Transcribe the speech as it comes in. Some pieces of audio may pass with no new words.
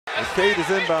If Cade is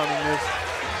inbounding this,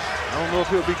 I don't know if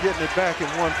he'll be getting it back in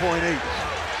 1.8.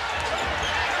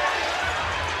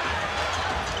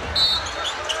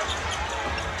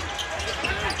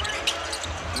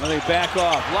 When they back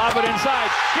off, lob it inside.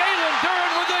 Jalen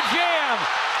Duren with the jam.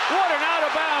 What an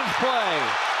out-of-bounds play.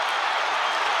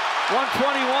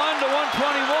 121 to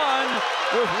 121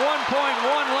 with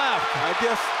 1.1 left. I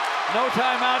guess no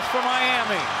timeouts for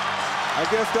Miami. I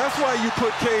guess that's why you put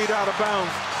Cade out of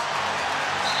bounds.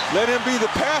 Let him be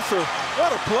the passer.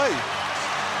 What a play.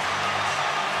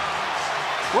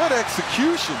 What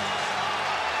execution.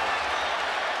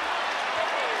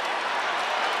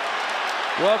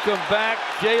 Welcome back,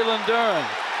 Jalen Duren.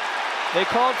 They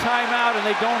called timeout and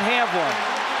they don't have one.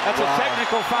 That's a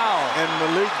technical foul. And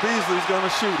Malik Beasley's going to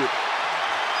shoot it.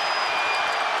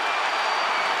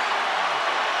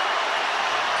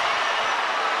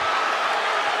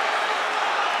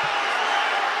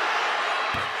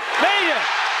 Made it!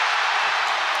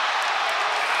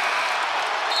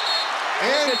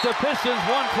 And Look at the Pistons,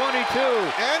 122.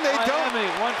 And they Miami,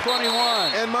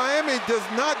 121. And Miami does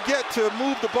not get to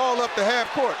move the ball up to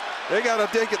half court. They got to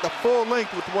take it the full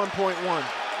length with 1.1. We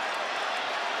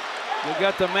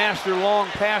got the master long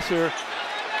passer.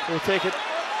 We'll take it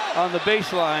on the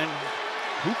baseline.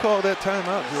 Who called that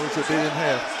timeout, George, that they didn't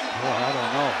have? Oh, I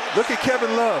don't know. Look at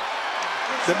Kevin Love,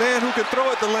 the man who can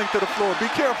throw it the length of the floor. Be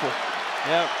careful.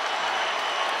 Yep.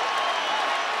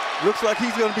 Looks like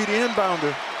he's going to be the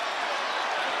inbounder.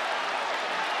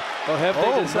 Oh, have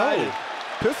they decided?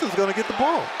 No. Pistons going to get the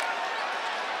ball.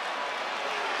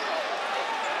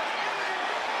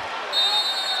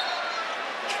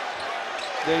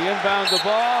 They inbound the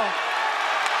ball.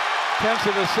 10th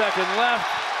of a second left.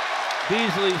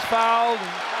 Beasley's fouled.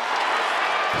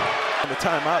 And the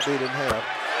timeout they didn't have.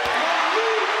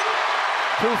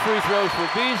 2 free throws for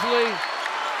Beasley.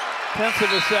 10th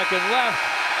of a second left.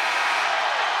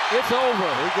 It's over.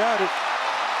 They got it.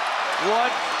 What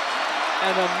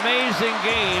an amazing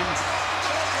game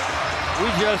we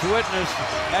just witnessed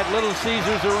at Little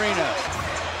Caesars Arena.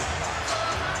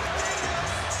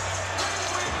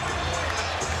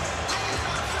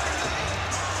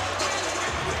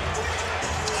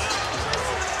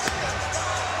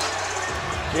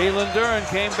 Jalen Duren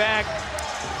came back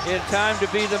in time to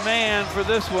be the man for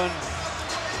this one.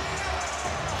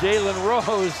 Jalen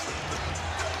Rose,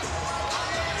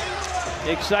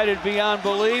 excited beyond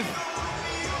belief,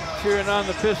 cheering on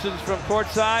the Pistons from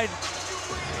courtside.